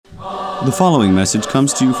The following message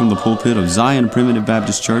comes to you from the pulpit of Zion Primitive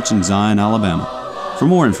Baptist Church in Zion, Alabama. For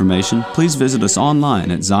more information, please visit us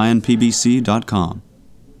online at zionpbc.com.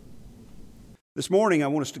 This morning I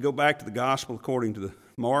want us to go back to the Gospel according to the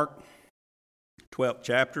Mark, 12th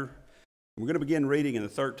chapter. We're going to begin reading in the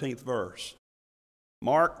 13th verse.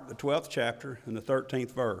 Mark, the 12th chapter, and the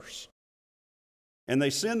 13th verse. And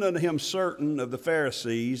they sent unto him certain of the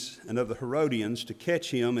Pharisees and of the Herodians to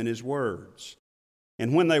catch him in his words.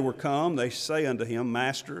 And when they were come, they say unto him,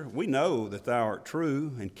 Master, we know that thou art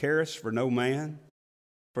true, and carest for no man.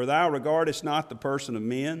 For thou regardest not the person of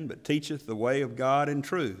men, but teacheth the way of God in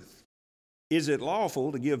truth. Is it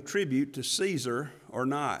lawful to give tribute to Caesar or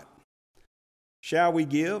not? Shall we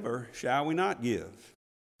give or shall we not give?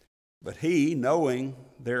 But he, knowing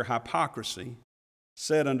their hypocrisy,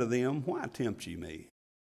 said unto them, Why tempt ye me?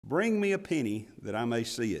 Bring me a penny that I may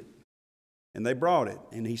see it. And they brought it,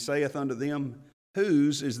 and he saith unto them,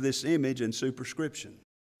 Whose is this image and superscription?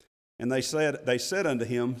 And they said unto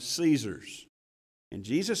him, Caesar's. And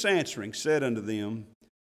Jesus answering said unto them,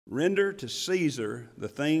 Render to Caesar the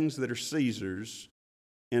things that are Caesar's,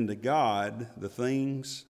 and to God the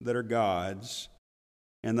things that are God's.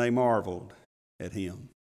 And they marveled at him.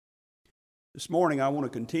 This morning I want to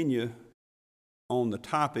continue on the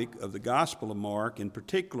topic of the Gospel of Mark, and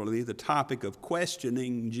particularly the topic of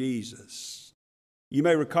questioning Jesus. You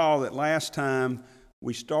may recall that last time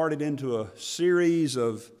we started into a series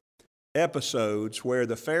of episodes where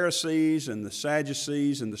the Pharisees and the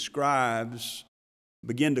Sadducees and the scribes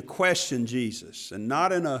begin to question Jesus, and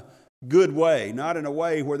not in a good way, not in a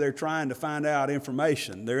way where they're trying to find out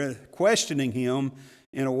information. They're questioning him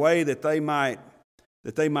in a way that they might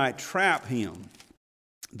trap him.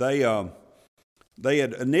 They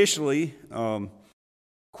had initially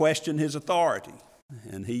questioned his authority,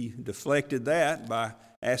 and he deflected that by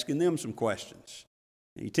asking them some questions.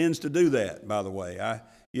 He tends to do that, by the way.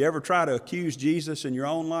 You ever try to accuse Jesus in your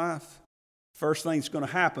own life? First thing that's going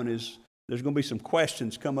to happen is there's going to be some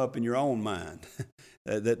questions come up in your own mind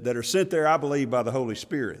that are sent there, I believe, by the Holy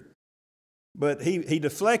Spirit. But he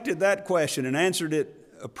deflected that question and answered it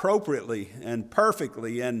appropriately and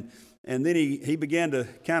perfectly, and then he began to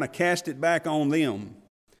kind of cast it back on them.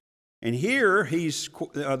 And here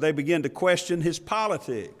they begin to question his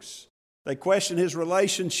politics. They question his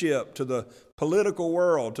relationship to the political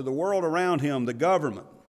world, to the world around him, the government.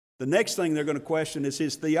 The next thing they're going to question is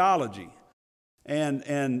his theology. And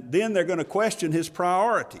then they're going to question his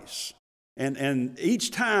priorities. And each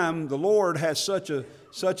time the Lord has such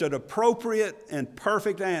an appropriate and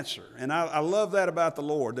perfect answer. And I love that about the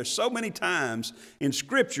Lord. There's so many times in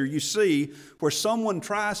Scripture you see where someone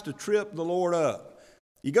tries to trip the Lord up.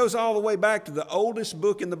 He goes all the way back to the oldest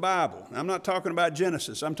book in the Bible. I'm not talking about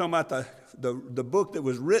Genesis. I'm talking about the book that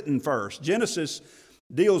was written first. Genesis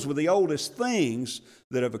deals with the oldest things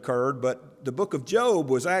that have occurred, but the book of Job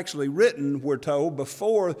was actually written, we're told,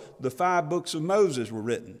 before the 5 books of Moses were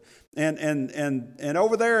written. And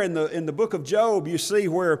over there in the book of Job, you see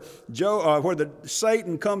where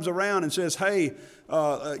Satan comes around and says, "Hey,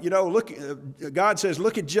 look." God says,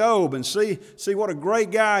 "Look at Job and see what a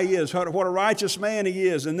great guy he is, what a righteous man he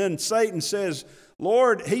is." And then Satan says,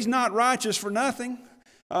 "Lord, he's not righteous for nothing.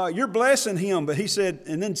 You're blessing him." But he said,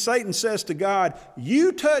 and then Satan says to God,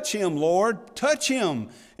 "You touch him, Lord, touch him."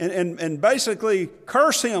 And basically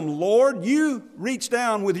curse him, Lord. You reach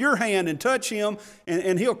down with your hand and touch him,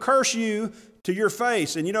 and he'll curse you to your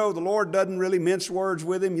face. And the Lord doesn't really mince words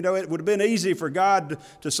with him. It would have been easy for God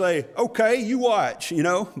to say, "Okay, you watch,"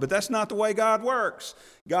 but that's not the way God works.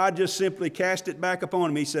 God just simply cast it back upon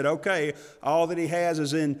him. He said, "Okay, all that he has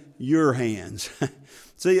is in your hands."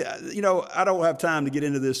 See, I don't have time to get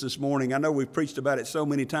into this morning. I know we've preached about it so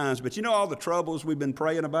many times, but all the troubles we've been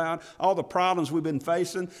praying about, all the problems we've been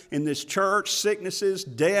facing in this church, sicknesses,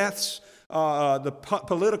 deaths, the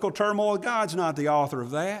political turmoil, God's not the author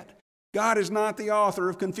of that. God is not the author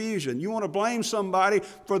of confusion. You want to blame somebody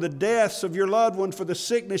for the deaths of your loved one, for the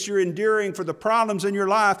sickness you're enduring, for the problems in your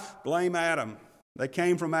life, blame Adam. They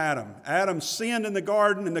came from Adam. Adam sinned in the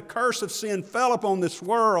garden, and the curse of sin fell upon this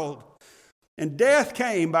world. And death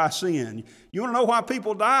came by sin. You want to know why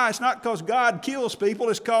people die? It's not because God kills people.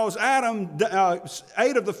 It's because Adam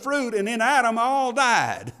ate of the fruit, and in Adam all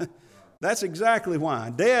died. That's exactly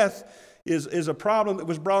why. Death is a problem that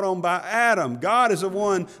was brought on by Adam. God is the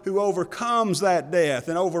one who overcomes that death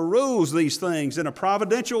and overrules these things in a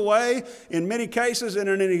providential way, in many cases, and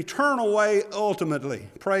in an eternal way ultimately.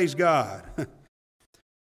 Praise God.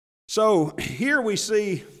 So here we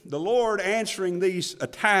see the Lord answering these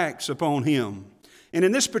attacks upon him. And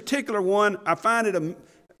in this particular one, I find it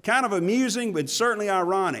kind of amusing, but certainly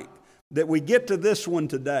ironic that we get to this one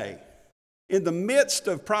today. in the midst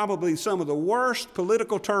of probably some of the worst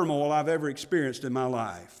political turmoil I've ever experienced in my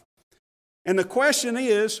life. And the question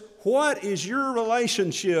is, what is your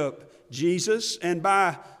relationship, Jesus, and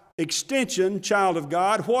by extension, child of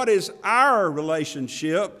God, what is our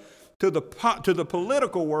relationship to the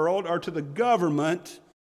political world or to the government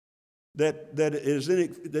that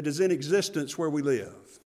is in existence where we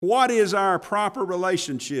live? What is our proper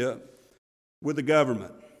relationship with the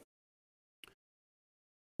government?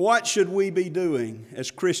 What should we be doing as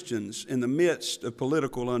Christians in the midst of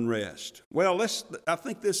political unrest? Well, I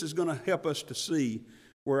think this is going to help us to see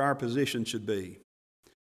where our position should be.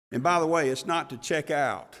 And by the way, it's not to check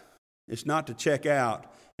out. It's not to check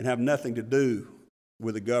out and have nothing to do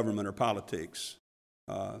with the government or politics.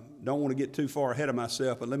 Don't want to get too far ahead of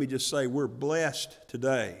myself, but let me just say we're blessed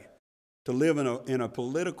today to live in a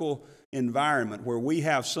political environment where we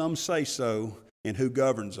have some say-so in who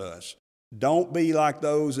governs us. Don't be like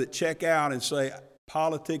those that check out and say,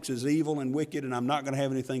 politics is evil and wicked and I'm not going to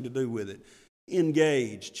have anything to do with it.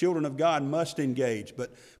 Engage. Children of God must engage.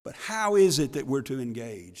 But how is it that we're to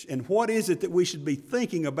engage? And what is it that we should be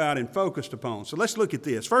thinking about and focused upon? So let's look at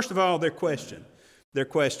this. First of all, their question. Their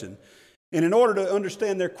question. And in order to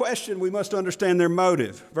understand their question, we must understand their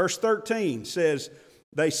motive. Verse 13 says,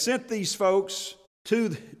 they sent these folks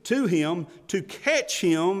to him to catch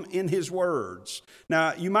him in his words.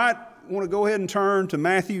 Now, you might want to go ahead and turn to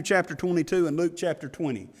Matthew chapter 22 and Luke chapter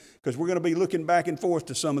 20, because we're going to be looking back and forth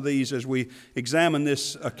to some of these as we examine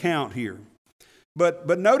this account here.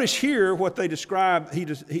 But notice here what they describe.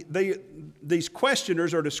 These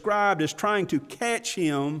questioners are described as trying to catch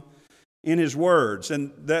him in his words.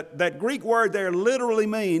 And that Greek word there literally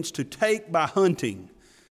means to take by hunting.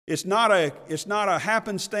 It's not a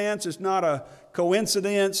happenstance. It's not a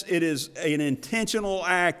coincidence. It is an intentional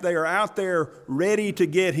act. They are out there ready to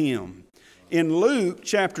get him. In Luke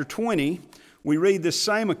chapter 20, we read this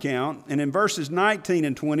same account, and in verses 19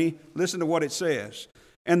 and 20, listen to what it says.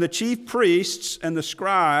 And the chief priests and the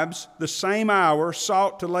scribes the same hour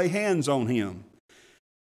sought to lay hands on him.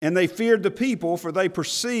 And they feared the people, for they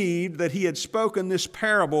perceived that he had spoken this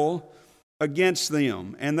parable against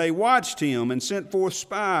them. And they watched him and sent forth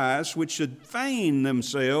spies which should feign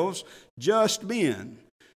themselves just men,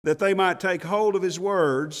 that they might take hold of his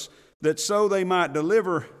words, that so they might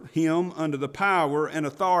deliver him under the power and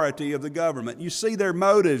authority of the government. You see their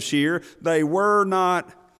motives here. They were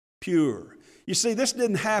not pure. You see, this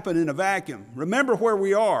didn't happen in a vacuum. Remember where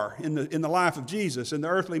we are in the life of Jesus, in the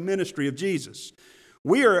earthly ministry of Jesus.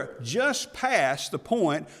 We are just past the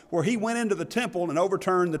point where he went into the temple and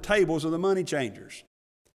overturned the tables of the money changers.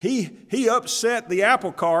 He upset the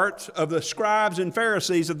apple cart of the scribes and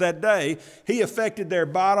Pharisees of that day. He affected their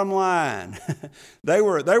bottom line. They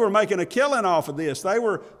were making a killing off of this. They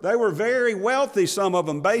were very wealthy, some of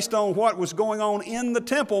them, based on what was going on in the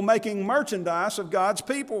temple, making merchandise of God's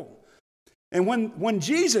people. And when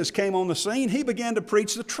Jesus came on the scene, he began to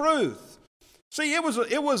preach the truth. See, it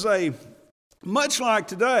was a much like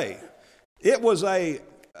today, it was a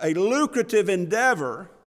lucrative endeavor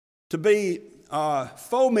to be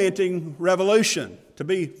fomenting revolution, to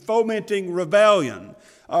be fomenting rebellion.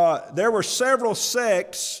 There were several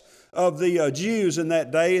sects of the Jews in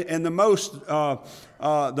that day, and the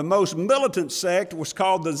most militant sect was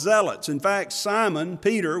called the Zealots. In fact, Simon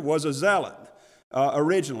Peter was a zealot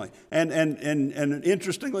originally, and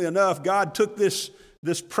interestingly enough, God took this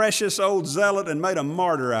precious old zealot and made a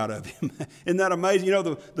martyr out of him. Isn't that amazing? You know,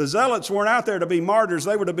 the zealots weren't out there to be martyrs.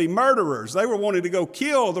 They were to be murderers. They were wanting to go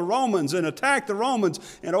kill the Romans and attack the Romans.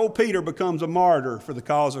 And old Peter becomes a martyr for the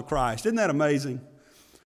cause of Christ. Isn't that amazing?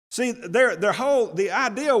 See, the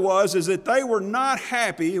idea is that they were not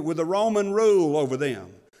happy with the Roman rule over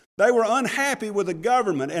them. They were unhappy with the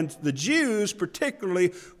government. And the Jews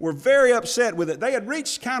particularly were very upset with it. They had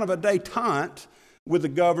reached kind of a détente with the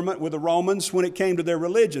government, with the Romans, when it came to their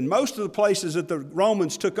religion. Most of the places that the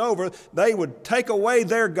Romans took over, they would take away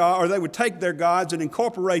their god, or they would take their gods and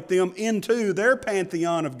incorporate them into their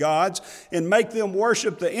pantheon of gods and make them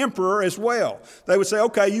worship the emperor as well. They would say,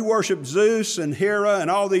 okay, you worship Zeus and Hera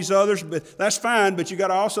and all these others, but that's fine, but you got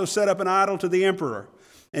to also set up an idol to the emperor.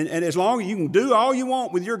 And as long as you can do all you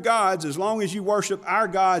want with your gods, as long as you worship our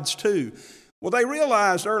gods too. Well, they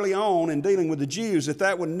realized early on in dealing with the Jews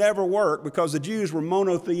that would never work, because the Jews were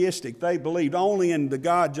monotheistic. They believed only in the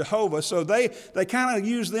God Jehovah, so they kind of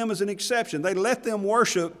used them as an exception. They let them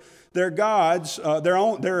worship their gods,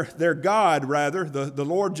 their God rather, the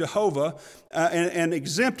Lord Jehovah, and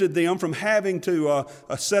exempted them from having to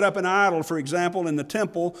set up an idol, for example, in the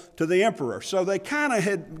temple to the emperor. So they kind of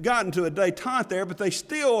had gotten to a détente there, but they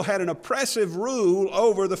still had an oppressive rule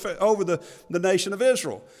over the nation of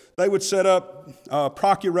Israel. They would set up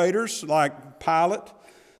procurators like Pilate.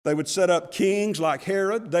 They would set up kings like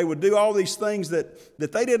Herod. They would do all these things that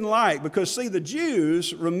they didn't like because, see, the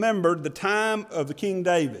Jews remembered the time of the King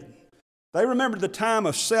David. They remembered the time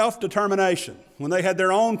of self-determination when they had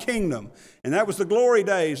their own kingdom, and that was the glory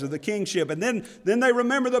days of the kingship. And then they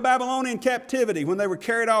remember the Babylonian captivity when they were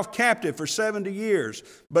carried off captive for 70 years.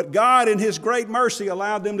 But God, in His great mercy,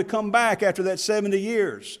 allowed them to come back after that 70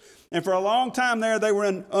 years. And for a long time there, they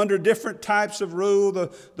were under different types of rule,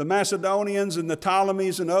 the Macedonians and the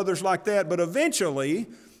Ptolemies and others like that. But eventually,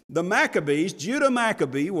 the Maccabees, Judah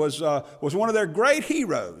Maccabee was one of their great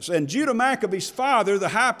heroes. And Judah Maccabee's father, the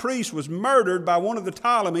high priest, was murdered by one of the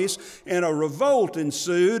Ptolemies, and a revolt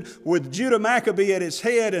ensued with Judah Maccabee at its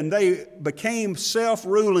head, and they became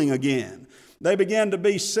self-ruling again. They began to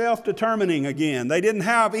be self-determining again. They didn't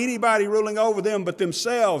have anybody ruling over them but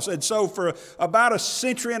themselves. And so for about a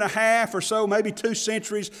century and a half or so, maybe 2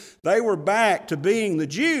 centuries, they were back to being the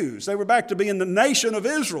Jews. They were back to being the nation of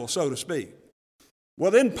Israel, so to speak.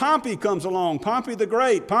 Well, then Pompey comes along, Pompey the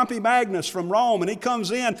Great, Pompey Magnus from Rome, and he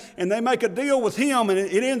comes in and they make a deal with him, and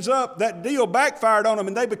it ends up, that deal backfired on them,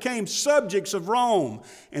 and they became subjects of Rome,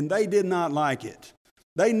 and they did not like it.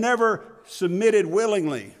 They never submitted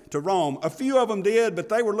willingly to Rome. A few of them did, but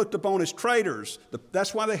they were looked upon as traitors.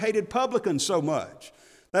 That's why they hated publicans so much.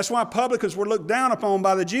 That's why publicans were looked down upon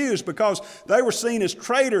by the Jews, because they were seen as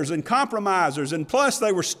traitors and compromisers, and plus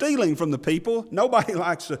they were stealing from the people. Nobody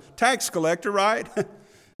likes a tax collector, right?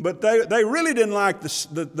 But they really didn't like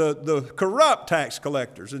the corrupt tax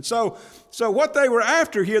collectors. And so what they were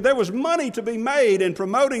after here, there was money to be made in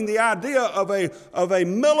promoting the idea of a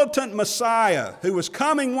militant Messiah who was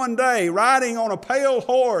coming one day riding on a pale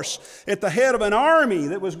horse at the head of an army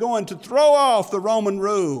that was going to throw off the Roman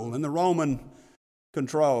rule and the Roman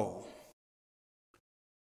control.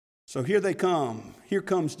 So here they come. Here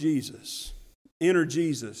comes Jesus. Enter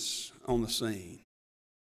Jesus on the scene.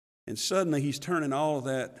 And suddenly He's turning all of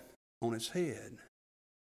that on its head.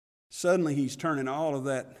 Suddenly He's turning all of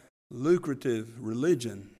that lucrative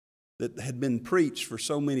religion that had been preached for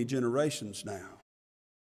so many generations now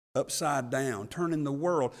upside down, turning the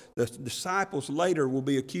world. The disciples later will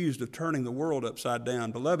be accused of turning the world upside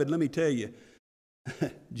down. Beloved, let me tell you,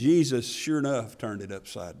 Jesus sure enough turned it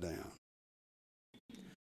upside down.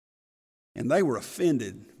 And they were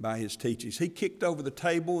offended by His teachings. He kicked over the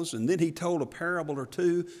tables, and then He told a parable or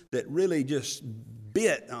two that really just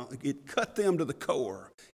it cut them to the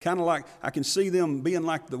core. Kind of like, I can see them being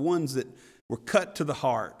like the ones that were cut to the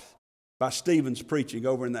heart by Stephen's preaching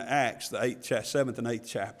over in the Acts, the 7th and 8th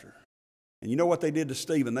chapter. And you know what they did to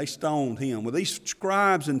Stephen? They stoned him. Well, these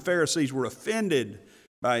scribes and Pharisees were offended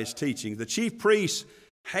by His teaching. The chief priests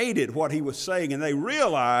hated what He was saying, and they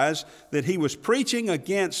realized that He was preaching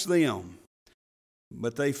against them.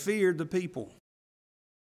 But they feared the people.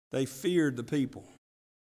 They feared the people.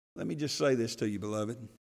 Let me just say this to you, beloved.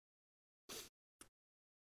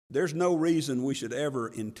 There's no reason we should ever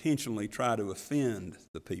intentionally try to offend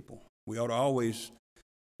the people. We ought to always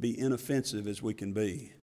be inoffensive as we can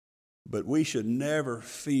be. But we should never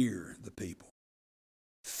fear the people.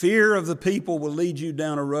 Fear of the people will lead you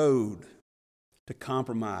down a road to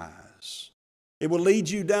compromise. It will lead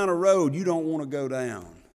you down a road you don't want to go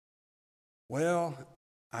down. Well,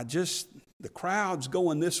 the crowd's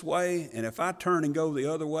going this way, and if I turn and go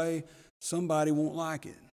the other way, somebody won't like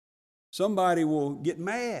it. Somebody will get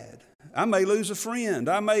mad. I may lose a friend.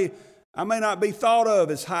 I may not be thought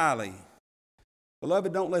of as highly.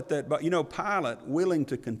 Beloved, don't let that... But Pilate, willing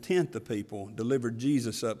to content the people, delivered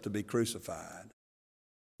Jesus up to be crucified.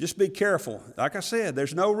 Just be careful. Like I said,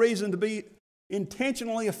 there's no reason to be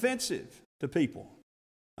intentionally offensive to people.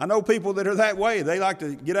 I know people that are that way. They like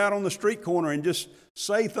to get out on the street corner and just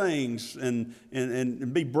say things and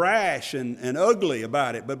be brash and ugly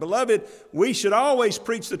about it. But beloved, we should always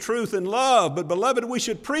preach the truth in love. But beloved, we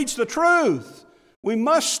should preach the truth. We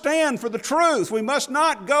must stand for the truth. We must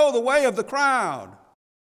not go the way of the crowd.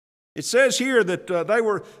 It says here that they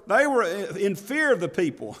were in fear of the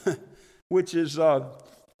people, which is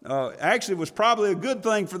actually was probably a good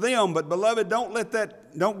thing for them. But beloved,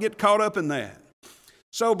 don't get caught up in that.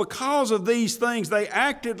 So because of these things, they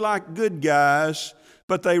acted like good guys,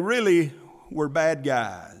 but they really were bad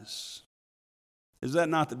guys. Is that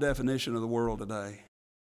not the definition of the world today?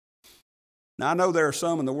 Now, I know there are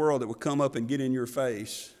some in the world that will come up and get in your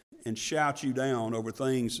face and shout you down over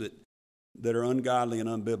things that that are ungodly and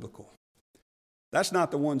unbiblical. That's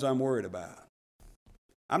not the ones I'm worried about.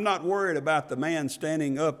 I'm not worried about the man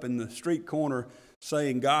standing up in the street corner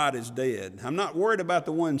saying God is dead. I'm not worried about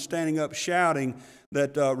the one standing up shouting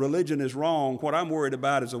that religion is wrong. What I'm worried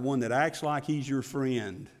about is the one that acts like he's your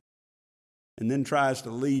friend and then tries to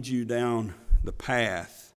lead you down the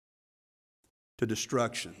path to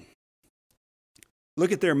destruction.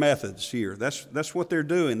 Look at their methods here. That's what they're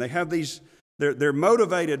doing. They have these. They're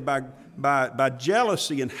motivated by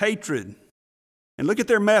jealousy and hatred. And look at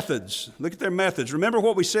their methods. Look at their methods. Remember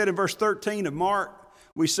what we said in verse 13 of Mark?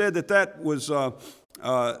 We said that was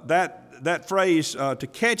that phrase to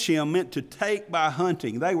catch him meant to take by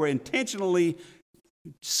hunting. They were intentionally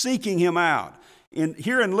seeking him out.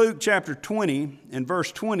 Here in Luke chapter 20 and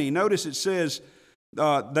verse 20, notice it says,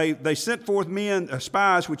 they sent forth men,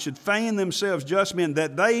 spies, which should feign themselves just men,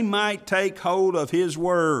 that they might take hold of his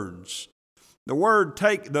words.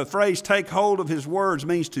 The phrase take hold of his words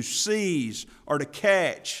means to seize or to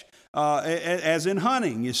catch, as in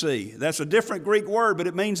hunting, you see. That's a different Greek word, but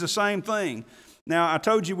it means the same thing. Now, I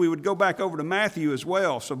told you we would go back over to Matthew as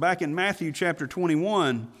well. So back in Matthew chapter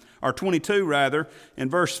 21, or 22 rather, in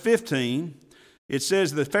verse 15, it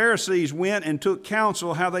says the Pharisees went and took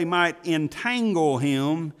counsel how they might entangle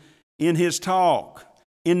him in his talk.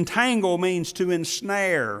 Entangle means to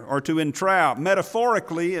ensnare or to entrap.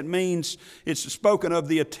 Metaphorically, it means it's spoken of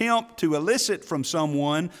the attempt to elicit from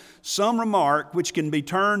someone some remark which can be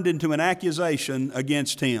turned into an accusation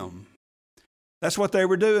against him. That's what they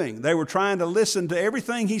were doing. They were trying to listen to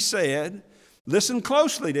everything he said, listen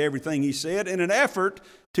closely to everything he said in an effort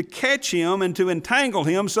to catch him and to entangle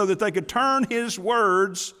him so that they could turn his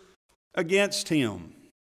words against him.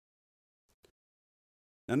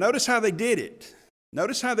 Now notice how they did it.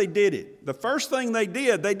 Notice how they did it. The first thing they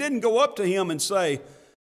did, they didn't go up to him and say,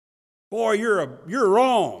 "Boy, you're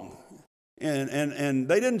wrong." And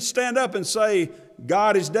they didn't stand up and say,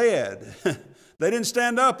 "God is dead." They didn't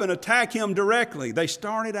stand up and attack him directly. They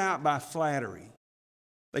started out by flattery.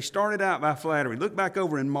 Look back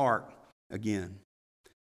over in Mark again.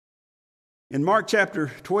 In Mark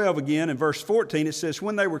chapter 12 again, in verse 14, it says,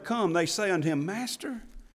 "When they were come, they say unto him, Master,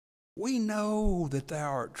 we know that thou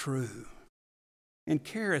art true, and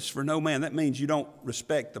carest for no man." That means you don't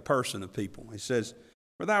respect the person of people. It says,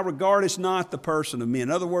 "For thou regardest not the person of men."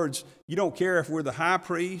 In other words, you don't care if we're the high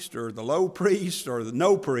priest or the low priest or the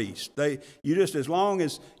no priest. You just, as long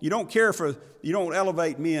as you don't care for, you don't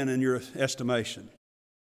elevate men in your estimation.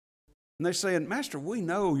 And they're saying, "Master, we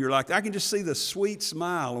know you're like that." I can just see the sweet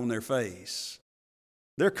smile on their face.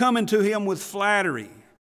 They're coming to him with flattery.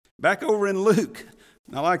 Back over in Luke,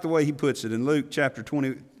 I like the way he puts it in Luke chapter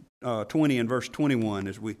 20 and verse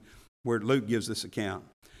 21, where Luke gives this account.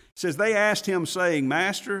 It says, "They asked him, saying,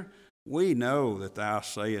 Master, we know that thou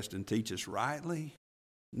sayest and teachest rightly.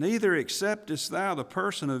 Neither acceptest thou the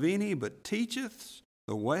person of any, but teachest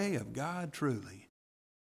the way of God truly."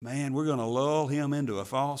 Man, we're going to lull him into a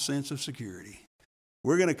false sense of security.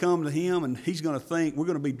 We're going to come to him and he's going to think we're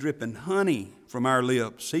going to be dripping honey from our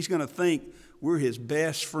lips. He's going to think we're his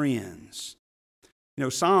best friends. You know,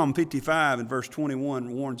 Psalm 55 and verse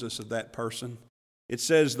 21 warns us of that person. It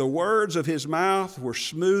says, "The words of his mouth were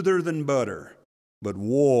smoother than butter, but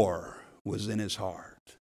war was in his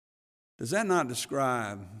heart." Does that not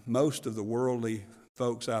describe most of the worldly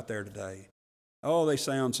folks out there today? Oh, they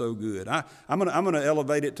sound so good. I'm going to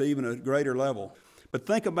elevate it to even a greater level. But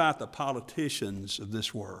think about the politicians of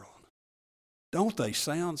this world. Don't they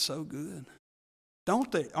sound so good?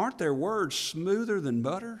 Aren't their words smoother than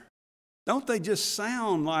butter? Don't they just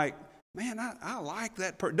sound like, man, I like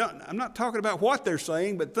that person. I'm not talking about what they're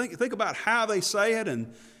saying, but think about how they say it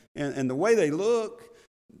and the way they look.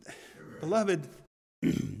 Beloved,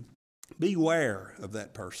 beware of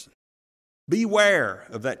that person. Beware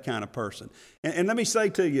of that kind of person. And let me say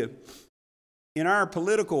to you, in our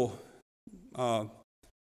political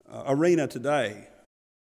arena today,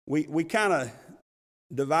 we kind of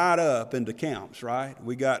divide up into camps, right?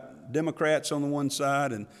 We got Democrats on the one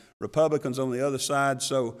side and Republicans on the other side.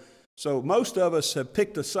 So most of us have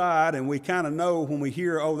picked a side, and we kind of know when we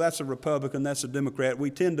hear, oh, that's a Republican, that's a Democrat, we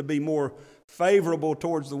tend to be more favorable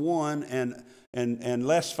towards the one and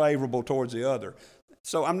less favorable towards the other.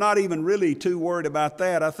 So I'm not even really too worried about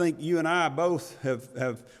that. I think you and I both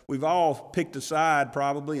we've all picked a side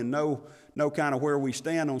probably and know kind of where we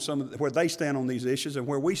stand on where they stand on these issues and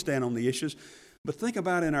where we stand on the issues. But think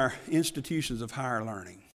about in our institutions of higher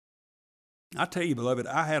learning. I tell you, beloved,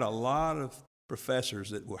 I had a lot of professors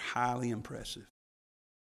that were highly impressive.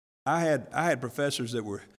 I had professors that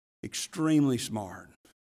were extremely smart.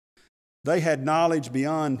 They had knowledge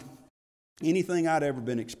beyond anything I'd ever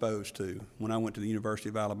been exposed to when I went to the University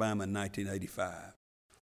of Alabama in 1985.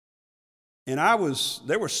 And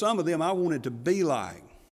there were some of them I wanted to be like.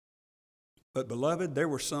 But beloved, there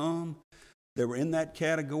were some that were in that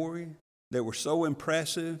category that were so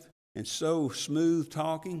impressive and so smooth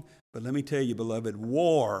talking. But let me tell you, beloved,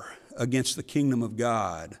 war against the kingdom of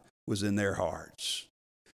God was in their hearts.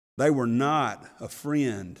 They were not a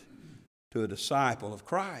friend to a disciple of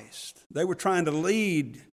Christ. They were trying to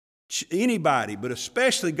lead anybody, but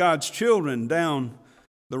especially God's children, down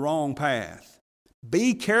the wrong path.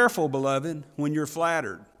 Be careful, beloved, when you're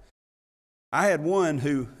flattered. I had one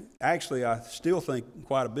who actually I still think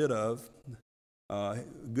quite a bit of,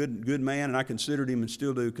 good man, and I considered him and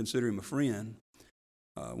still do consider him a friend.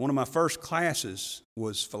 One of my first classes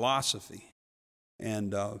was philosophy.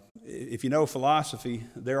 And if you know philosophy,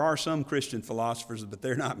 there are some Christian philosophers, but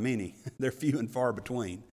they're not many. They're few and far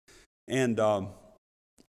between.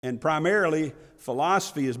 And primarily,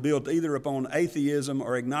 philosophy is built either upon atheism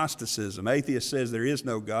or agnosticism. Atheist says there is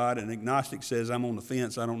no God, and agnostic says I'm on the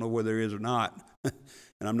fence, I don't know whether there is or not.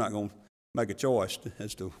 And I'm not going to make a choice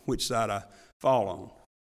as to which side I fall on.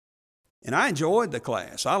 And I enjoyed the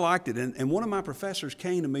class. I liked it. And one of my professors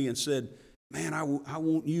came to me and said, man, I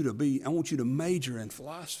want you to major in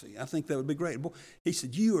philosophy. I think that would be great. He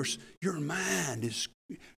said, your mind is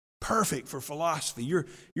perfect for philosophy.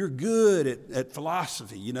 You're good at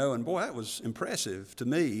philosophy, you know. And boy, that was impressive to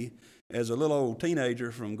me as a little old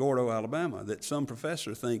teenager from Gordo, Alabama, that some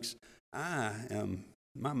professor thinks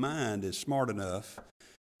my mind is smart enough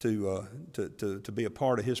to be a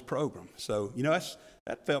part of his program. So, you know,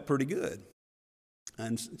 that felt pretty good.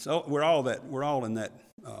 And so we're all in that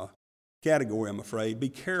category, I'm afraid. Be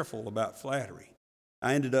careful about flattery.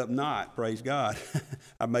 I ended up not, praise God.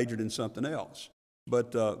 I majored in something else.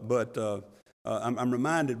 But I'm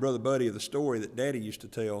reminded, Brother Buddy, of the story that Daddy used to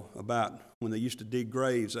tell about when they used to dig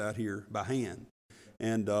graves out here by hand.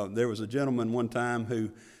 And there was a gentleman one time who,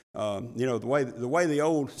 the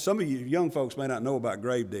way some of you young folks may not know about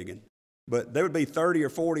grave digging, but there would be 30 or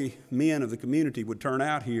 40 men of the community would turn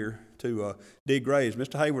out here to dig graves.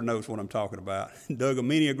 Mr. Hayward knows what I'm talking about. Dug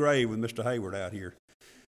many a grave with Mr. Hayward out here.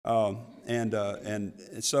 And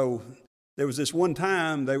so there was this one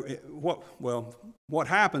time, what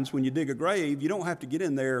happens when you dig a grave, you don't have to get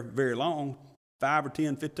in there very long, 5 or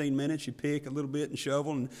 10, 15 minutes. You pick a little bit and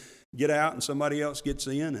shovel and get out, and somebody else gets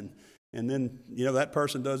in. And then, you know, that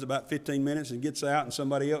person does about 15 minutes and gets out, and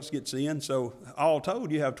somebody else gets in. So all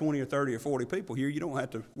told, you have 20 or 30 or 40 people here. You don't have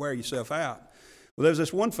to wear yourself out. Well, there was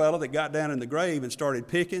this one fellow that got down in the grave and started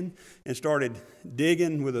picking and started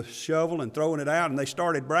digging with a shovel and throwing it out, and they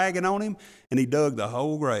started bragging on him, and he dug the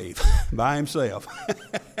whole grave by himself.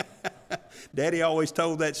 Daddy always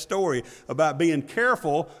told that story about being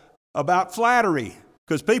careful about flattery,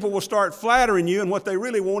 because people will start flattering you, and what they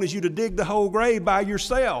really want is you to dig the whole grave by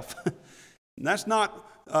yourself. And that's not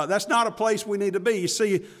a place we need to be. You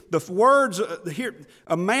see, the words here,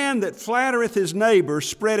 a man that flattereth his neighbor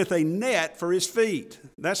spreadeth a net for his feet.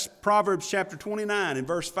 That's Proverbs chapter 29 and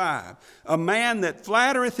verse 5. A man that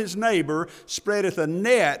flattereth his neighbor spreadeth a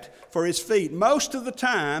net for his feet. Most of the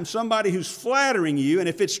time, somebody who's flattering you, and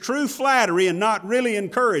if it's true flattery and not really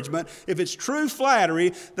encouragement, if it's true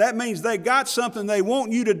flattery, that means they got something they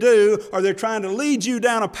want you to do, or they're trying to lead you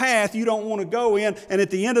down a path you don't want to go in, and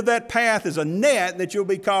at the end of that path is a net that you'll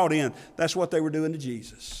be caught in. That's what they were doing to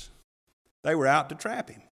Jesus. They were out to trap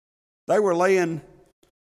him. They were laying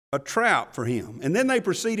a trap for him. And then they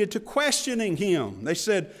proceeded to questioning him. They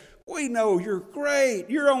said, we know you're great.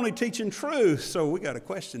 You're only teaching truth. So we got a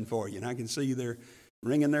question for you. And I can see they're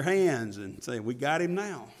wringing their hands and saying, we got him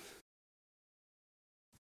now.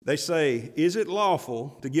 They say, is it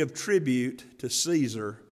lawful to give tribute to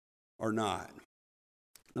Caesar or not?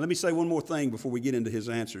 Now, let me say one more thing before we get into his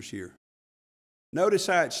answers here. Notice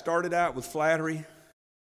how it started out with flattery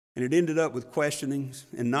and it ended up with questionings,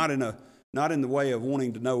 and not in the way of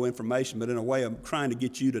wanting to know information, but in a way of trying to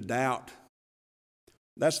get you to doubt.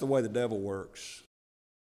 That's the way the devil works.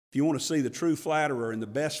 If you want to see the true flatterer and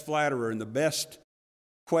the best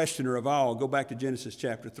questioner of all, go back to Genesis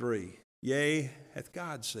chapter 3. Yea, hath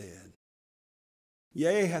God said.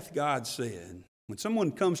 Yea, hath God said. When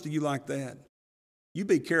someone comes to you like that, you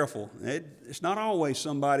be careful. It's not always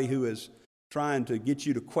somebody who is trying to get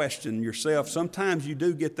you to question yourself. Sometimes you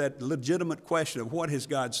do get that legitimate question of what has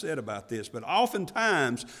God said about this. But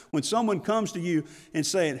oftentimes when someone comes to you and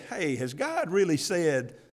saying, hey, has God really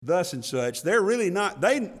said thus and such, they're not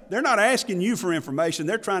asking you for information.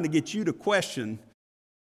 They're trying to get you to question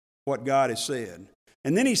what God has said.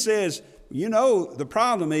 And then he says, you know the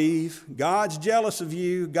problem, Eve. God's jealous of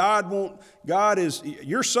you.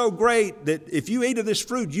 You're so great that if you eat of this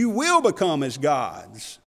fruit, you will become as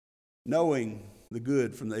gods, knowing the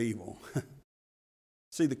good from the evil.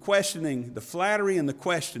 See, the questioning, the flattery and the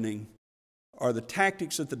questioning are the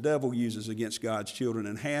tactics that the devil uses against God's children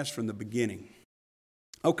and has from the beginning.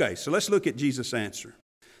 Okay, so let's look at Jesus' answer.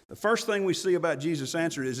 The first thing we see about Jesus'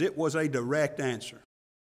 answer is it was a direct answer.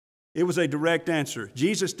 It was a direct answer.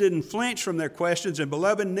 Jesus didn't flinch from their questions, and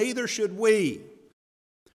beloved, neither should we.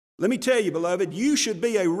 Let me tell you, beloved, you should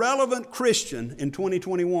be a relevant Christian in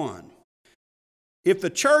 2021. If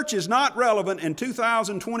the church is not relevant in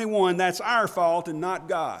 2021, that's our fault and not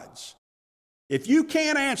God's. If you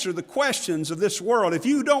can't answer the questions of this world, if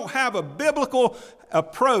you don't have a biblical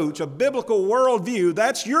approach, a biblical worldview,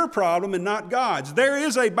 that's your problem and not God's. There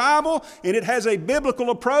is a Bible and it has a biblical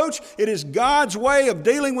approach. It is God's way of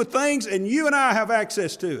dealing with things, and you and I have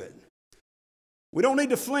access to it. We don't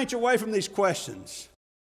need to flinch away from these questions.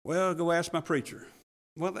 Well, go ask my preacher.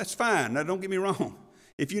 Well, that's fine. Now, don't get me wrong.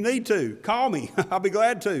 If you need to, call me. I'll be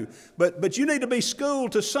glad to. But you need to be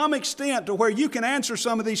schooled to some extent to where you can answer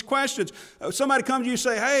some of these questions. Somebody comes to you and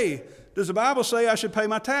say, hey, does the Bible say I should pay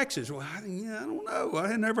my taxes? Well, I don't know. I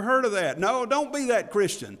had never heard of that. No, don't be that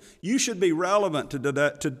Christian. You should be relevant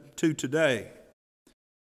to today.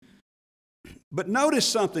 But notice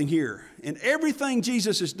something here in everything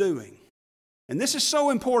Jesus is doing. And this is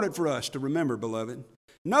so important for us to remember, beloved.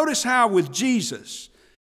 Notice how with Jesus,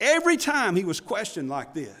 every time he was questioned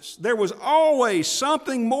like this, there was always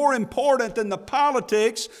something more important than the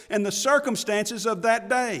politics and the circumstances of that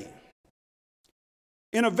day.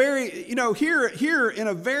 In a very, here in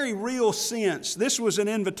a very real sense, this was an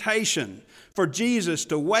invitation for Jesus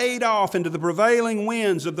to wade off into the prevailing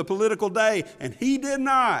winds of the political day, and he did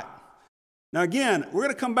not. Now again, we're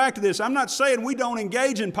going to come back to this. I'm not saying we don't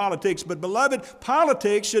engage in politics, but beloved,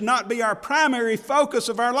 politics should not be our primary focus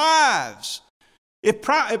of our lives. If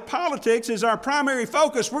politics is our primary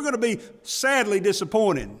focus, we're going to be sadly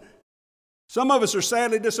disappointed. Some of us are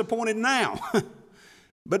sadly disappointed now.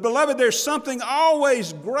 But beloved, there's something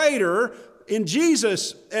always greater in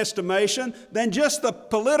Jesus' estimation than just the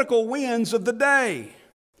political winds of the day.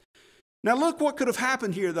 Now look what could have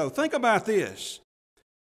happened here, though. Think about this.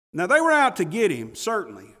 Now they were out to get him,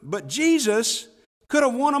 certainly, but Jesus could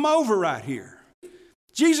have won them over right here.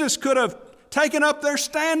 Jesus could have taken up their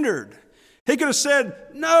standard. He could have said,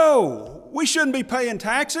 no, we shouldn't be paying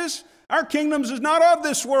taxes. Our kingdom is not of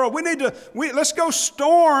this world. Let's go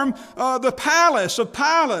storm the palace of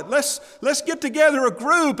Pilate. Let's get together a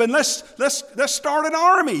group and let's start an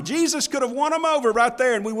army. Jesus could have won them over right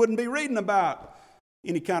there, and we wouldn't be reading about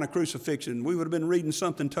any kind of crucifixion. We would have been reading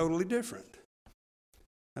something totally different.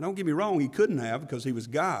 Now, don't get me wrong, he couldn't have, because he was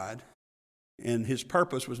God, and his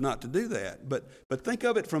purpose was not to do that. But think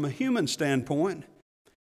of it from a human standpoint.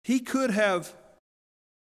 He could have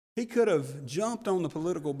jumped on the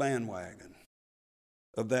political bandwagon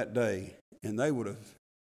of that day, and they would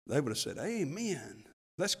have said, amen,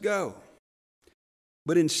 let's go.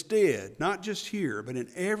 But instead, not just here, but in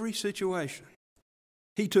every situation,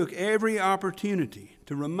 he took every opportunity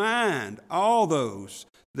to remind all those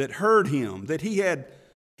that heard him that he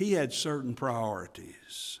had certain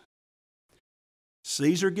priorities.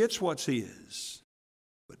 Caesar gets what's his,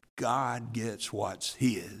 but God gets what's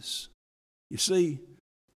his. You see,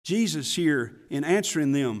 Jesus here, in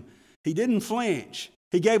answering them, he didn't flinch.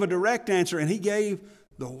 He gave a direct answer, and he gave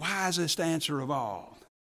the wisest answer of all.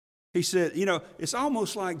 He said, it's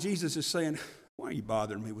almost like Jesus is saying, why are you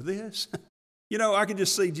bothering me with this? I can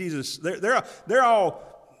just see Jesus,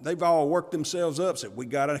 they've all worked themselves up, said, we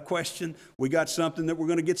got a question, we got something that we're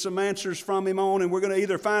going to get some answers from him on, and we're going to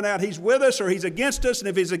either find out he's with us or he's against us, and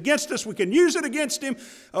if he's against us, we can use it against him.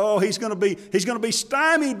 Oh, he's going to be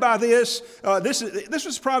stymied by this. This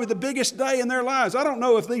was probably the biggest day in their lives. I don't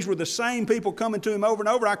know if these were the same people coming to him over and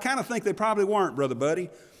over. I kind of think they probably weren't, Brother Buddy.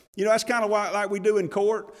 That's kind of like we do in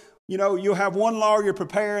court. You'll have one lawyer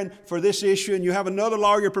preparing for this issue, and you have another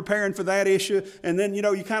lawyer preparing for that issue, and then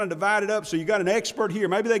you kind of divide it up. So you got an expert here.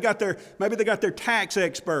 Maybe they got their tax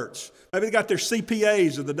experts. Maybe they got their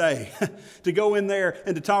CPAs of the day to go in there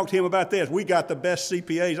and to talk to him about this. We got the best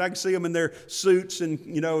CPAs. I can see them in their suits and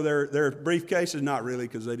their briefcases. Not really,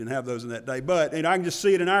 because they didn't have those in that day. But I can just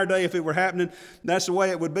see it in our day if it were happening. That's the way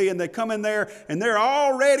it would be. And they come in there and they're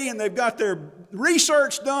all ready and they've got their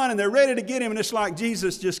research done and they're ready to get him. And it's like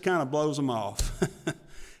Jesus just kind of blows them off.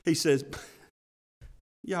 He says,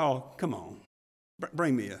 y'all, come on.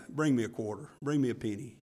 Bring me a quarter. Bring me a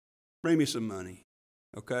penny. Bring me some money.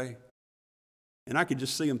 Okay? And I could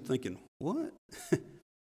just see him thinking, what?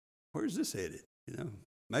 Where's this headed?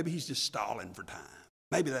 Maybe he's just stalling for time.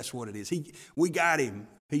 Maybe that's what it is. We got him.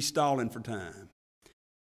 He's stalling for time.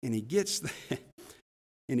 And he gets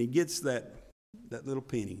that little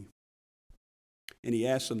penny. And he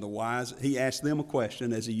asks them a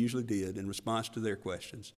question, as he usually did, in response to their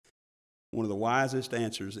questions. One of the wisest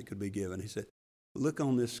answers that could be given. He said, look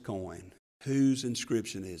on this coin. Whose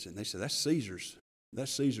inscription is it? And they said, that's Caesar's.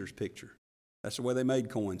 That's Caesar's picture. That's the way they made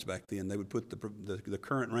coins back then. They would put the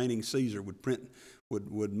current reigning Caesar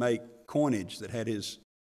would make coinage that had his.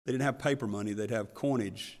 They didn't have paper money. They'd have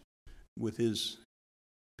coinage with his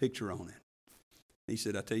picture on it. He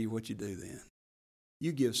said, I tell you what you do then.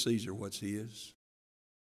 You give Caesar what's his.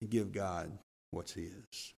 You give God what's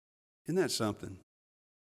his. Isn't that something?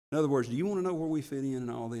 In other words, do you want to know where we fit in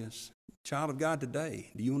all this? Child of God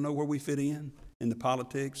today, do you want to know where we fit in the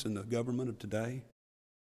politics and the government of today?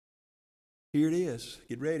 Here it is.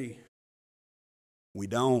 Get ready. We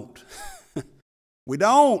don't. We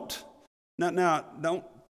don't. Now, don't.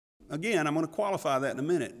 Again, I'm going to qualify that in a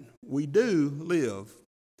minute. We do live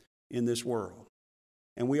in this world.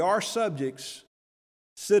 And we are citizens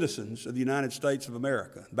of the United States of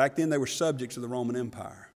America. Back then, they were subjects of the Roman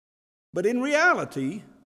Empire. But in reality,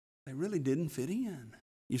 they really didn't fit in.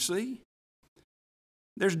 You see?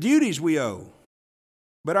 There's duties we owe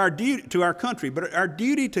but our duty to our country, but our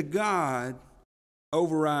duty to God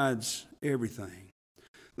overrides everything.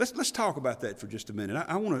 Let's talk about that for just a minute.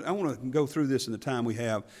 I want to go through this in the time we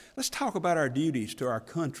have. Let's talk about our duties to our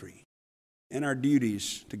country and our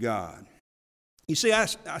duties to God. You see, I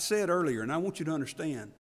said earlier, and I want you to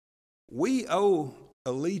understand, we owe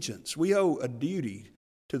allegiance. We owe a duty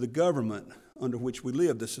to the government under which we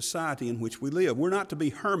live, the society in which we live. We're not to be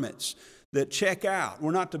hermits that check out.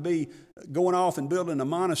 We're not to be going off and building a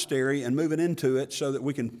monastery and moving into it so that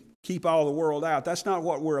we can keep all the world out. That's not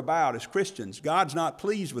what we're about as Christians. God's not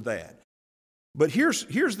pleased with that. But here's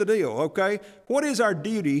the deal, okay? What is our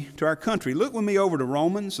duty to our country? Look with me over to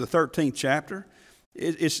Romans, the 13th chapter.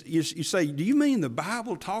 You say, do you mean the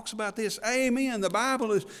Bible talks about this? Amen.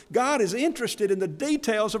 God is interested in the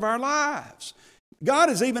details of our lives.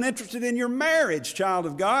 God is even interested in your marriage, child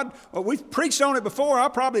of God. Well, we've preached on it before.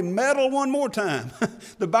 I'll probably meddle one more time.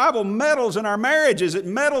 The Bible meddles in our marriages. It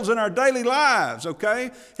meddles in our daily lives,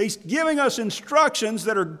 okay? He's giving us instructions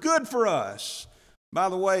that are good for us. By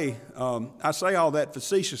the way, I say all that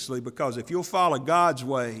facetiously because if you'll follow God's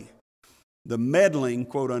way, the meddling,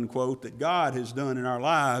 quote unquote, that God has done in our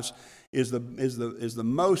lives is the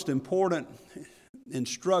most important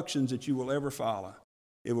instructions that you will ever follow.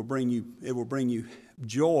 It will bring you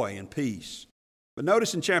joy and peace. But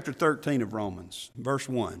notice in chapter 13 of Romans, verse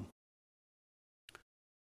 1.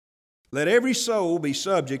 Let every soul be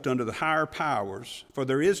subject unto the higher powers, for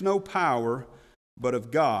there is no power but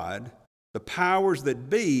of God. The powers that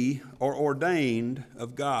be are ordained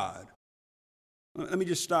of God. Let me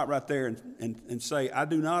just stop right there and say, I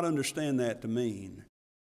do not understand that to mean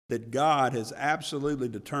that God has absolutely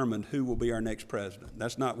determined who will be our next president.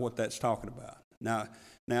 That's not what that's talking about. Now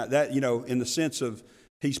that, in the sense of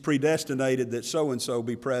he's predestinated that so-and-so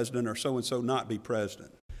be president or so-and-so not be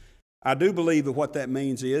president. I do believe that what that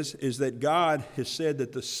means is that God has said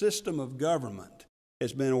that the system of government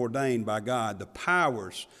has been ordained by God. The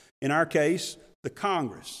powers, in our case, the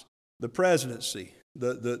Congress, the presidency,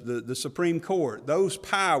 the Supreme Court, those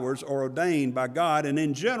powers are ordained by God. And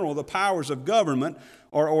in general, the powers of government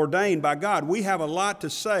are ordained by God. We have a lot to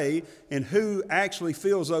say in who actually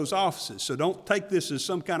fills those offices. So don't take this as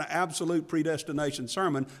some kind of absolute predestination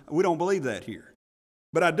sermon. We don't believe that here.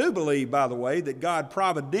 But I do believe, by the way, that God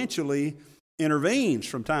providentially intervenes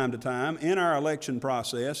from time to time in our election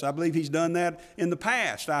process. I believe He's done that in the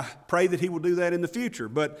past. I pray that He will do that in the future.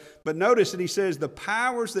 But notice that He says the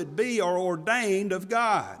powers that be are ordained of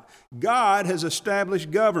God. God has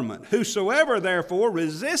established government. Whosoever therefore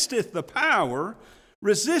resisteth the power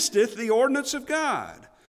resisteth the ordinance of God.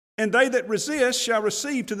 And they that resist shall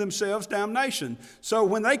receive to themselves damnation. So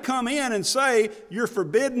when they come in and say, you're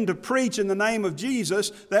forbidden to preach in the name of Jesus,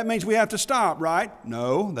 that means we have to stop, right?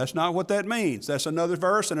 No, that's not what that means. That's another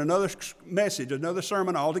verse and another message, another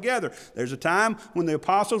sermon altogether. There's a time when the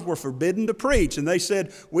apostles were forbidden to preach, and they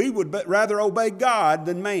said, we would rather obey God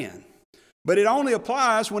than man. But it only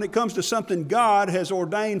applies when it comes to something God has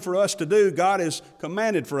ordained for us to do, God has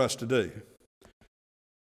commanded for us to do.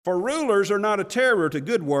 For rulers are not a terror to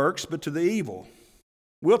good works, but to the evil.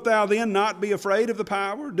 Wilt thou then not be afraid of the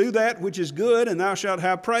power? Do that which is good, and thou shalt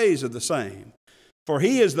have praise of the same. For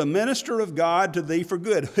he is the minister of God to thee for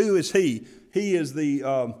good. Who is he? He is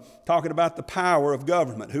the talking about the power of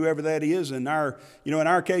government, whoever that is. In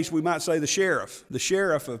our case, we might say the sheriff. The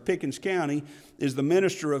sheriff of Pickens County is the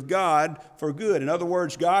minister of God for good. In other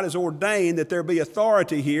words, God has ordained that there be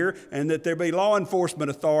authority here and that there be law enforcement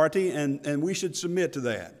authority, and we should submit to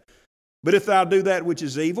that. But if thou do that which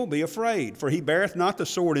is evil, be afraid, for he beareth not the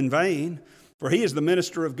sword in vain. For he is the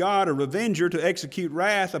minister of God, a revenger to execute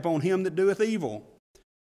wrath upon him that doeth evil.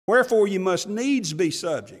 Wherefore you must needs be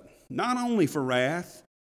subject, not only for wrath,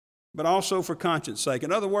 but also for conscience sake.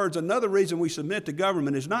 In other words, another reason we submit to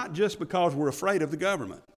government is not just because we're afraid of the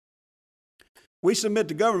government. We submit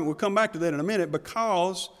to government, we'll come back to that in a minute,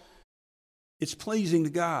 because it's pleasing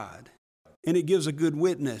to God, and it gives a good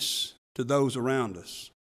witness to those around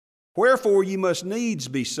us. Wherefore you must needs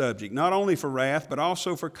be subject, not only for wrath, but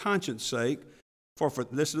also for conscience sake. For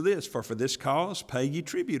this cause pay ye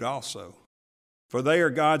tribute also. For they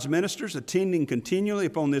are God's ministers, attending continually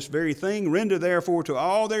upon this very thing. Render therefore to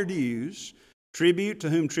all their dues, tribute to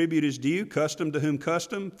whom tribute is due, custom to whom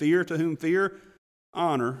custom, fear to whom fear,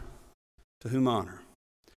 honor to whom honor.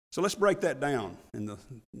 So let's break that down in the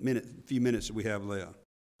few minutes that we have left.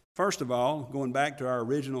 First of all, going back to our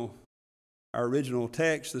original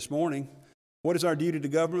text this morning, what is our duty to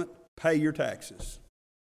government? Pay your taxes.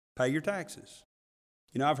 Pay your taxes.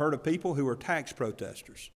 You know, I've heard of people who are tax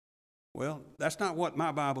protesters. Well, that's not what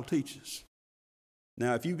my Bible teaches.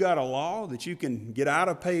 Now, if you've got a law that you can get out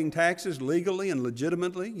of paying taxes legally and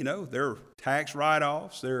legitimately, you know, there are tax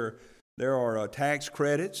write-offs, there are tax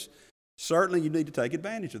credits, certainly you need to take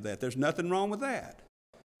advantage of that. There's nothing wrong with that.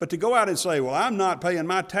 But to go out and say, well, I'm not paying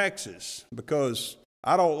my taxes because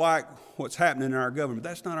I don't like what's happening in our government,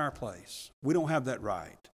 that's not our place. We don't have that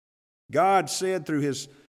right. God said through his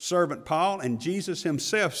servant Paul, and Jesus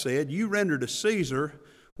himself said, you render to Caesar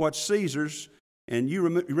what's Caesar's, and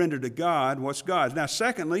you render to God what's God's. Now,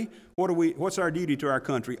 secondly, what's our duty to our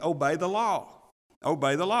country? Obey the law.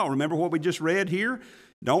 Obey the law. Remember what we just read here?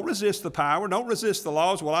 Don't resist the power. Don't resist the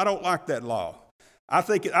laws. Well, I don't like that law. I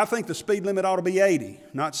think the speed limit ought to be 80,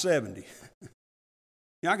 not 70.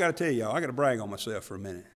 I got to tell y'all, I got to brag on myself for a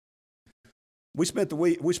minute. We spent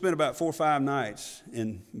about 4 or 5 nights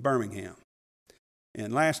in Birmingham,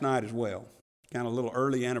 and last night as well, kind of a little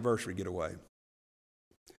early anniversary getaway.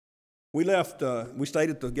 We left. We stayed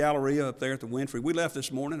at the Galleria up there at the Winfrey. We left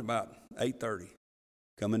this morning about 8:30,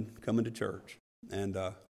 coming to church, and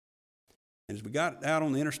as we got out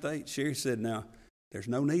on the interstate, Sherry said, "Now there's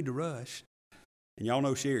no need to rush." And y'all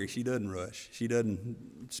know Sherry; she doesn't rush. She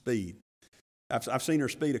doesn't speed. I've seen her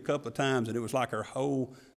speed a couple of times, and it was like her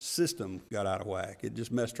whole system got out of whack. It just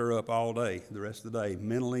messed her up all day, the rest of the day,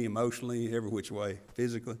 mentally, emotionally, every which way,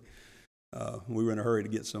 physically. We were in a hurry to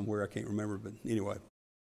get somewhere. I can't remember, but anyway.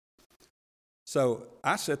 So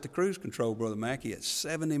I set the cruise control, Brother Mackey, at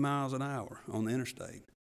 70 miles an hour on the interstate.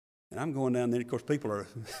 And I'm going down there. Of course,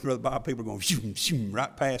 Brother Bob, people are going shoom, shoom,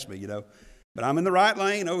 right past me, you know. But I'm in the right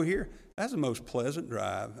lane over here. That's the most pleasant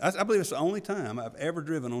drive. I believe it's the only time I've ever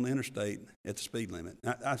driven on the interstate at the speed limit.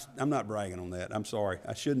 I'm not bragging on that. I'm sorry.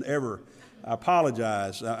 I shouldn't ever. I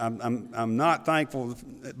apologize. I'm not thankful.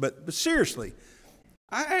 But seriously,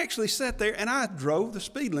 I actually sat there and I drove the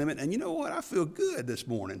speed limit. And you know what? I feel good this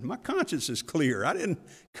morning. My conscience is clear. I didn't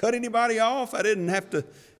cut anybody off. I didn't have to,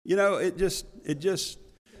 you know, that's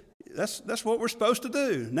what we're supposed to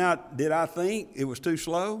do. Now, did I think it was too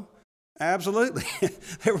slow? Absolutely.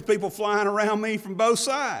 There were people flying around me from both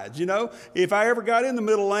sides, you know. If I ever got in the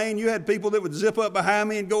middle lane, you had people that would zip up behind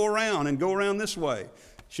me and go around this way.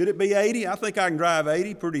 Should it be 80? I think I can drive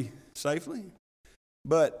 80 pretty safely.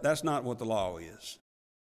 But that's not what the law is.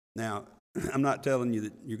 Now, I'm not telling you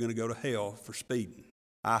that you're going to go to hell for speeding.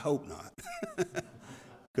 I hope not.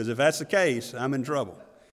 Because if that's the case, I'm in trouble.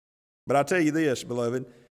 But I'll tell you this, beloved,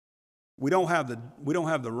 we don't have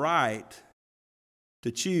the right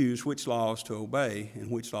to choose which laws to obey and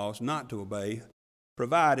which laws not to obey,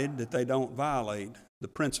 provided that they don't violate the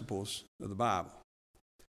principles of the Bible.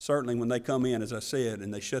 Certainly when they come in, as I said,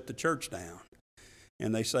 and they shut the church down,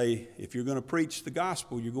 and they say, if you're going to preach the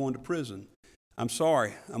gospel, you're going to prison. I'm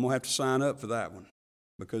sorry, I'm going to have to sign up for that one,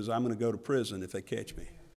 because I'm going to go to prison if they catch me.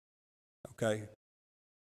 Okay?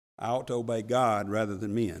 I ought to obey God rather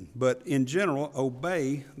than men. But in general,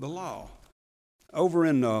 obey the law. Over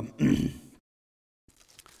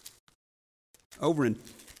in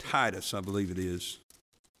Titus, I believe it is,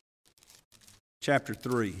 chapter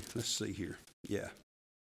 3. Let's see here.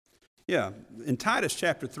 Yeah, in Titus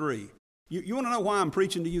chapter 3. You want to know why I'm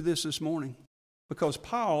preaching to you this morning? Because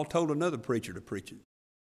Paul told another preacher to preach it.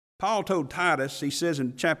 Paul told Titus, he says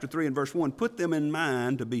in chapter 3 and verse 1, put them in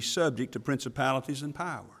mind to be subject to principalities and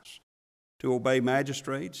powers, to obey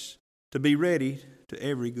magistrates, to be ready to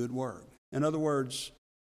every good work. In other words,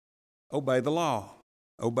 obey the law.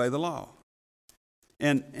 Obey the law.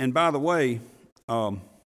 And by the way, 2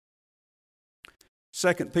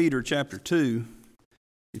 Peter chapter 2,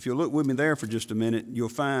 if you'll look with me there for just a minute, you'll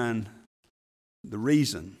find the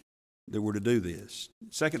reason that we're to do this.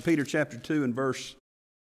 2 Peter chapter 2 and verse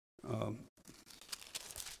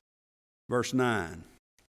 9.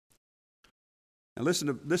 Now listen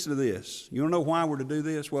to this. You want to know why we're to do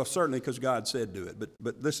this? Well, certainly because God said do it,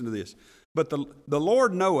 but listen to this. But the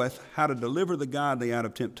Lord knoweth how to deliver the godly out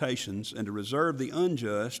of temptations, and to reserve the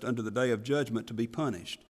unjust unto the day of judgment to be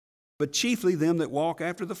punished. But chiefly them that walk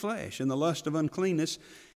after the flesh, in the lust of uncleanness,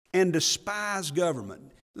 and despise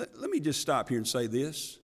government. Let me just stop here and say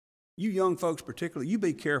this. You young folks particularly, you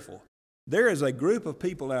be careful. There is a group of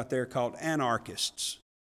people out there called anarchists.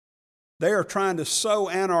 They are trying to sow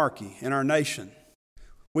anarchy in our nation.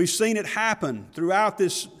 We've seen it happen throughout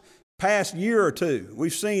this past year or two.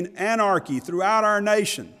 We've seen anarchy throughout our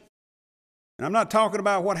nation. And I'm not talking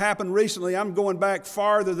about what happened recently. I'm going back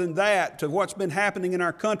farther than that to what's been happening in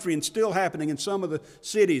our country and still happening in some of the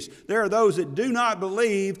cities. There are those that do not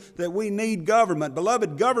believe that we need government.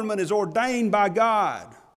 Beloved, government is ordained by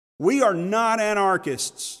God. We are not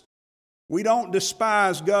anarchists. We don't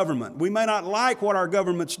despise government. We may not like what our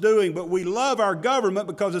government's doing, but we love our government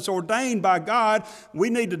because it's ordained by God. We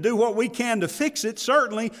need to do what we can to fix it,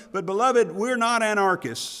 certainly, but beloved, we're not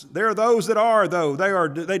anarchists. There are those that are, though.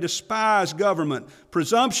 They despise government.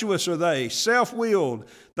 Presumptuous are they, self-willed.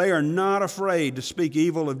 They are not afraid to speak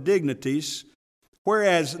evil of dignities.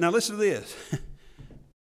 Whereas, now listen to this,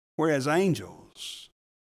 whereas angels,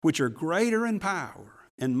 which are greater in power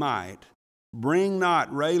and might, bring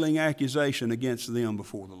not railing accusation against them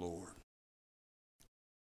before the Lord.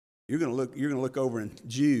 You're going to look over in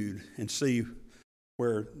Jude and see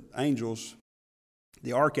where angels,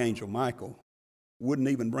 the archangel Michael, wouldn't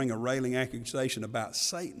even bring a railing accusation about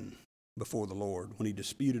Satan before the Lord when he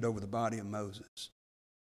disputed over the body of Moses.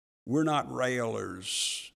 We're not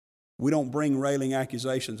railers. We don't bring railing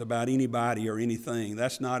accusations about anybody or anything.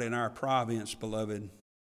 That's not in our province, beloved.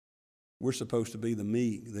 We're supposed to be the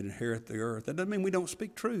meek that inherit the earth. That doesn't mean we don't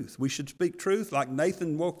speak truth. We should speak truth like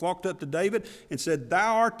Nathan walked up to David and said,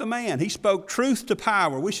 "Thou art the man." He spoke truth to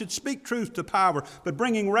power. We should speak truth to power. But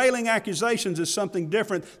bringing railing accusations is something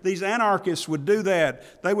different. These anarchists would do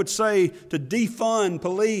that. They would say to defund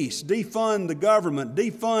police, defund the government,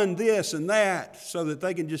 defund this and that so that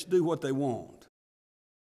they can just do what they want.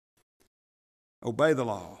 Obey the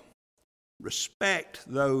law. Respect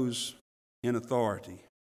those in authority.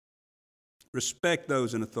 Respect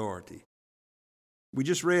those in authority. We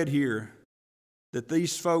just read here that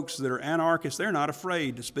these folks that are anarchists, they're not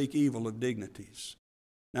afraid to speak evil of dignities.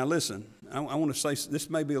 Now listen, I want to say this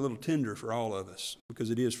may be a little tender for all of us because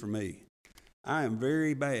it is for me. I am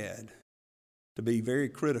very bad to be very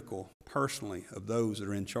critical personally of those that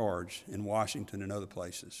are in charge in Washington and other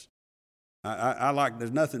places.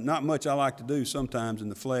 There's not much I like to do sometimes in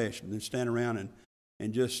the flesh than stand around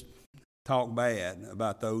and just talk bad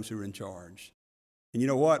about those who are in charge. And you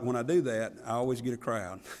know what? When I do that, I always get a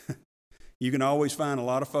crowd. You can always find a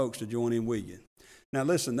lot of folks to join in with you. Now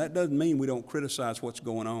listen, that doesn't mean we don't criticize what's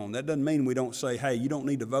going on. That doesn't mean we don't say, hey, you don't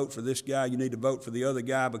need to vote for this guy, you need to vote for the other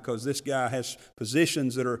guy because this guy has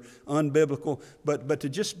positions that are unbiblical. But to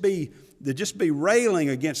just be railing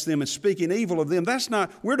against them and speaking evil of them, that's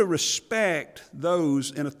not, we're to respect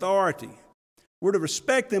those in authority. We're to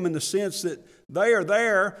respect them in the sense that they are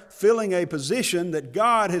there filling a position that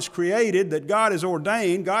God has created, that God has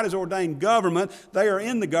ordained. God has ordained government. They are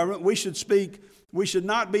in the government. We should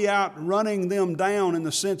not be out running them down in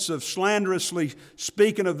the sense of slanderously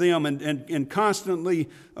speaking of them and constantly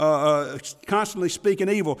speaking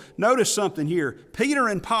evil. Notice something here. Peter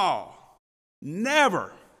and Paul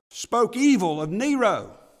never spoke evil of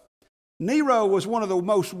Nero. Nero was one of the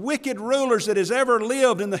most wicked rulers that has ever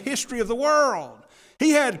lived in the history of the world.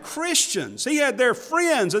 He had Christians, he had their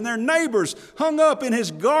friends and their neighbors hung up in his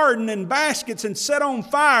garden in baskets and set on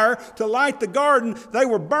fire to light the garden. They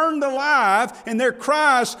were burned alive, and their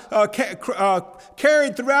cries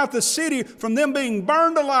carried throughout the city from them being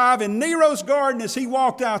burned alive in Nero's garden as he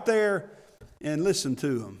walked out there and listened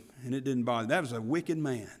to them. And it didn't bother him. That was a wicked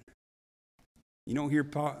man. You don't hear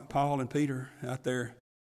Paul and Peter out there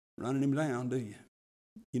running him down, do you?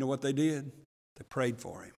 You know what they did? They prayed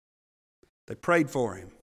for him. They prayed for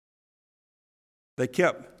him. Look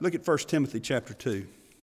at 1 Timothy chapter 2.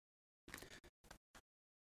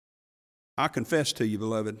 I confess to you,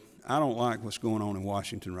 beloved, I don't like what's going on in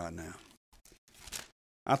Washington right now.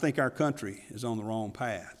 I think our country is on the wrong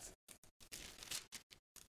path.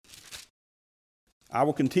 I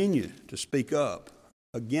will continue to speak up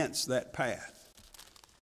against that path.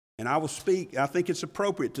 And I will speak, I think it's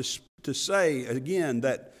appropriate to say again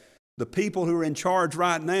that the people who are in charge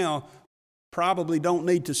right now probably don't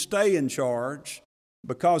need to stay in charge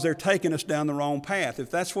because they're taking us down the wrong path. If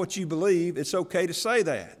that's what you believe, it's okay to say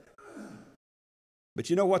that. But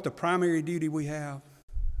you know what the primary duty we have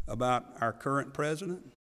about our current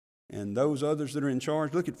president and those others that are in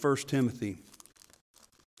charge? Look at 1 Timothy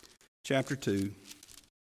chapter 2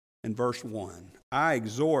 and verse 1. I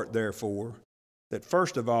exhort, therefore, that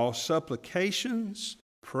first of all, supplications,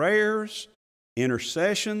 prayers,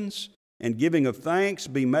 intercessions, and giving of thanks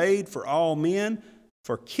be made for all men,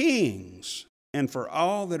 for kings, and for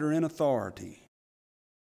all that are in authority.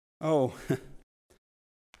 Oh,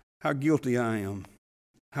 how guilty I am.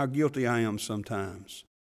 How guilty I am sometimes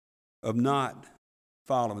of not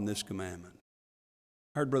following this commandment.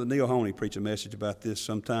 I heard Brother Neil Honey preach a message about this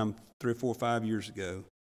sometime 3 or 4 or 5 years ago.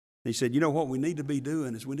 He said, you know what we need to be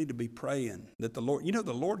doing is we need to be praying that the Lord,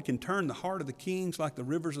 the Lord can turn the heart of the kings like the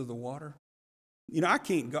rivers of the water. I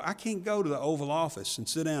can't go to the Oval Office and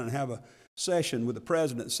sit down and have a session with the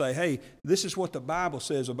president and say, hey, this is what the Bible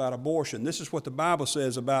says about abortion. This is what the Bible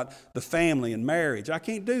says about the family and marriage. I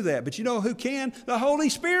can't do that. But you know who can? The Holy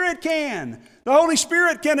Spirit can. The Holy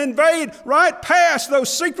Spirit can invade right past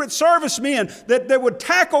those Secret Service men that would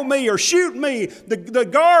tackle me or shoot me, the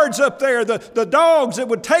guards up there, the dogs that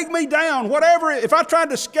would take me down, whatever. If I tried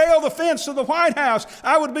to scale the fence to the White House,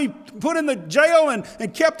 I would be put in the jail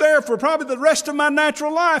and kept there for probably the rest of my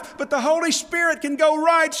natural life. But the Holy Spirit can go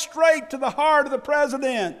right straight to the heart of the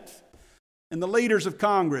president and the leaders of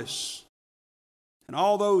Congress and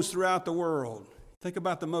all those throughout the world. Think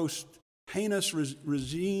about the most heinous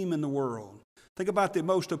regime in the world. Think about the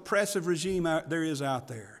most oppressive regime there is out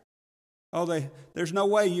there. There's no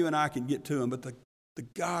way you and I can get to them, but the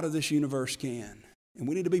God of this universe can. And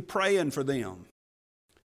we need to be praying for them.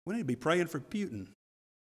 We need to be praying for Putin.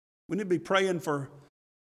 We need to be praying for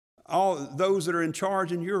all those that are in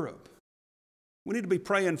charge in Europe. We need to be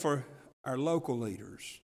praying for our local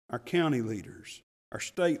leaders, our county leaders, our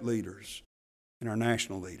state leaders, and our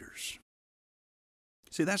national leaders.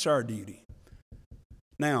 See, that's our duty.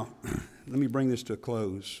 Now, let me bring this to a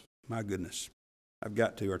close. My goodness, I've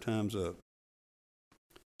got to. Our time's up.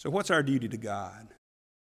 So what's our duty to God?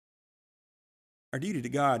 Our duty to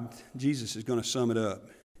God, Jesus is going to sum it up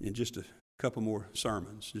in just a couple more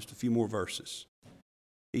sermons, just a few more verses.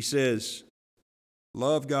 He says,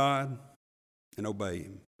 love God and obey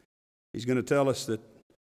Him. He's going to tell us that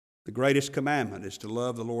the greatest commandment is to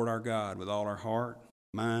love the Lord our God with all our heart,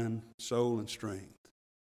 mind, soul, and strength,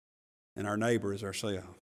 and our neighbor as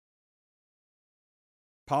ourselves.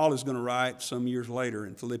 Paul is going to write some years later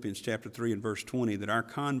in Philippians chapter 3 and verse 20 that our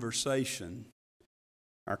conversation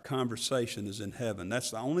is in heaven.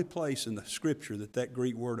 That's the only place in the Scripture that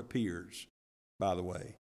Greek word appears, by the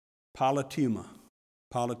way. Politeuma.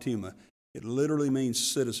 It literally means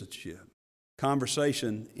citizenship.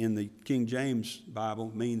 Conversation in the King James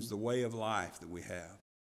Bible means the way of life that we have.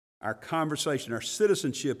 Our conversation, our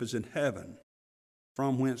citizenship is in heaven,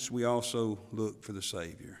 from whence we also look for the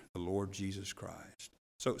Savior, the Lord Jesus Christ.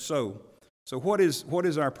 So what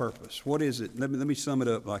is our purpose? What is it? Let me sum it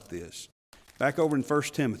up like this. Back over in 1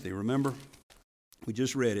 Timothy, remember? We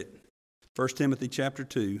just read it. 1 Timothy chapter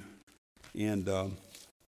 2 and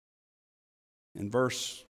in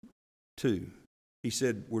verse 2. He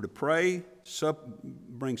said we're to pray,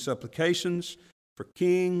 bring supplications for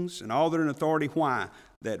kings and all that are in authority. Why?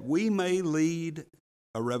 That we may lead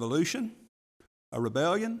a revolution, a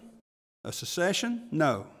rebellion, a secession?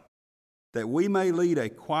 No. That we may lead a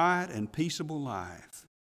quiet and peaceable life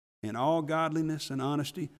in all godliness and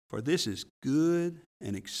honesty, for this is good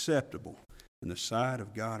and acceptable in the sight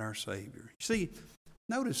of God our Savior. See,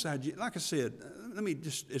 notice, like I said, let me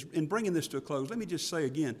just, in bringing this to a close, let me just say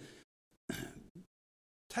again,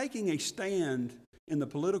 taking a stand in the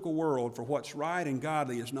political world for what's right and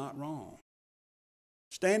godly is not wrong.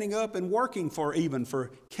 Standing up and working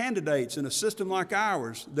for candidates in a system like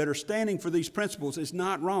ours that are standing for these principles is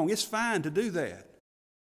not wrong. It's fine to do that.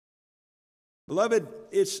 Beloved,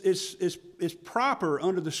 it's proper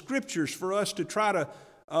under the Scriptures for us to try to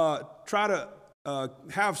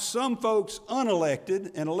have some folks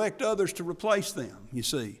unelected and elect others to replace them, you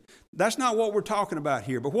see. That's not what we're talking about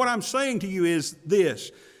here. But what I'm saying to you is this,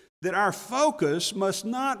 that our focus must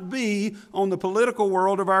not be on the political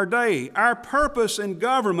world of our day. Our purpose in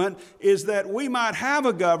government is that we might have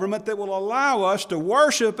a government that will allow us to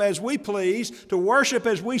worship as we please, to worship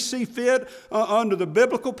as we see fit under the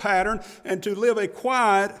biblical pattern, and to live a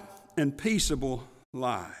quiet and peaceable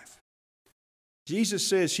life. Jesus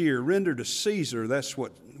says here, render to Caesar, that's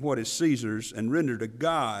what is Caesar's, and render to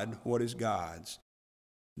God what is God's.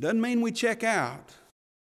 Doesn't mean we check out.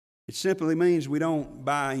 It simply means we don't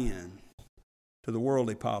buy in to the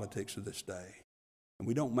worldly politics of this day. And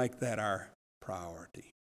we don't make that our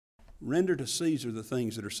priority. Render to Caesar the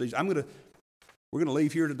things that are Caesar. We're going to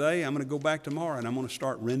leave here today. I'm going to go back tomorrow, and I'm going to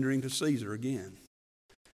start rendering to Caesar again.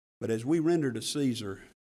 But as we render to Caesar,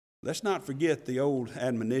 let's not forget the old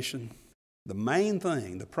admonition. The main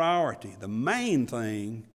thing, the priority, the main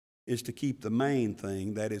thing is to keep the main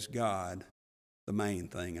thing, that is God, the main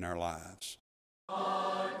thing in our lives.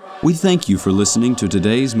 We thank you for listening to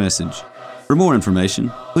today's message. For more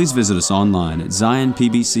information, please visit us online at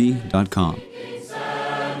zionpbc.com.